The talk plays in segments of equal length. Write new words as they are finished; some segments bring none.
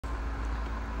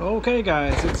Okay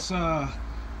guys, it's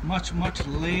much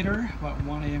later, about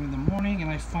 1 a.m. in the morning,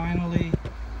 and I finally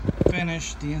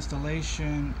finished the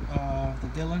installation of the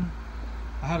Dillon.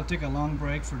 I had to take a long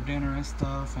break for dinner and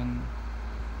stuff,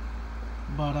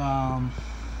 but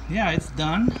yeah, it's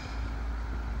done.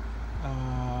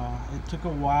 It took a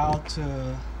while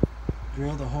to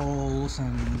drill the holes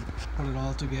and put it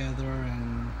all together,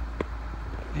 and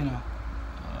you know,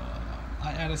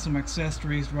 I added some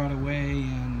accessories right away,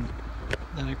 and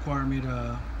that required me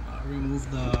to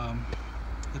remove the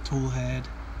tool head,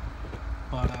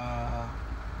 but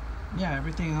yeah,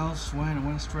 everything else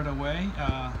went straight away.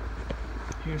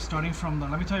 Here, starting from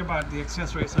let me tell you about the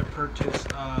accessories I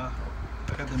purchased. I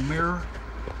got the mirror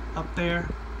up there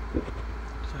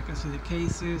so I can see the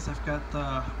cases. I've got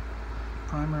the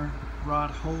primer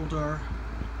rod holder.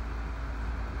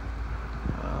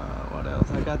 What else?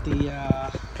 I got the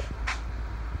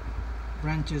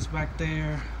wrenches back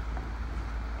there.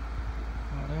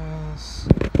 What else?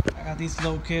 I got these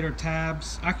locator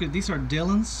tabs. Actually, these are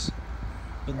Dillon's,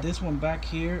 but this one back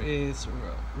here is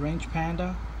Range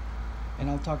Panda, and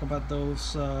I'll talk about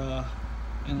those in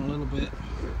a little bit.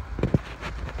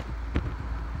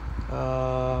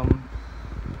 Oh,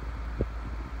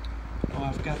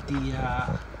 I've got the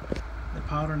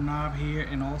powder knob here,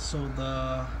 and also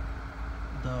the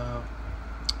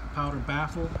powder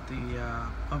baffle, the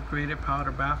upgraded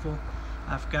powder baffle.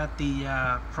 I've got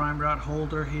the prime rod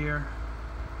holder here.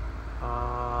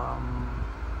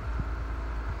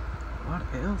 What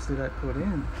else did I put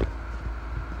in?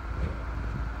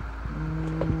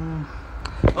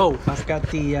 Oh, I've got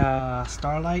the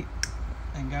starlight,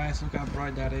 and guys, look how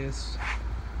bright that is.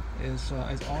 It's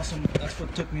awesome. That's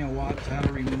what took me a while to have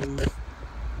to remove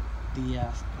the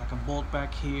like a bolt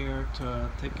back here to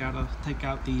take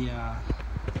out the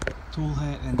tool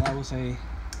head, and that was a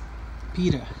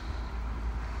PITA.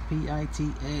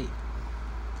 P-I-T-A.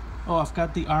 Oh, I've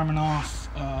got the arm and off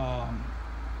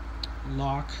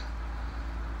lock,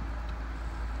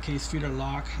 case feeder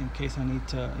lock, in case I need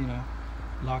to, you know,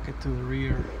 lock it to the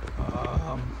rear.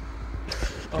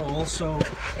 Oh, also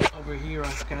over here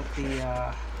I've got the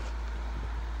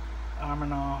arm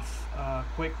and off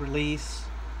quick release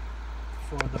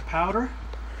for the powder.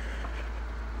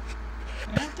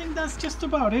 And I think that's just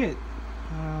about it.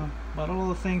 About all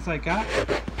the things I got.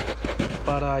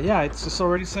 But yeah, it's just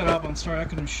already set up. I'm sorry I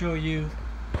couldn't show you.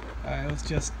 It was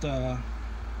just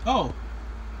oh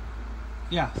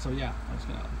yeah, so yeah, I was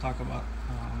gonna talk about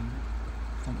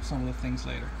some of the things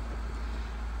later.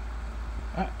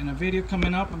 In a video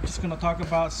coming up, I'm just gonna talk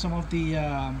about some of the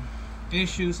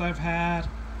issues I've had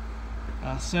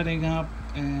setting up,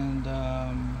 and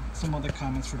some other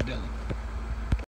comments for Dillon.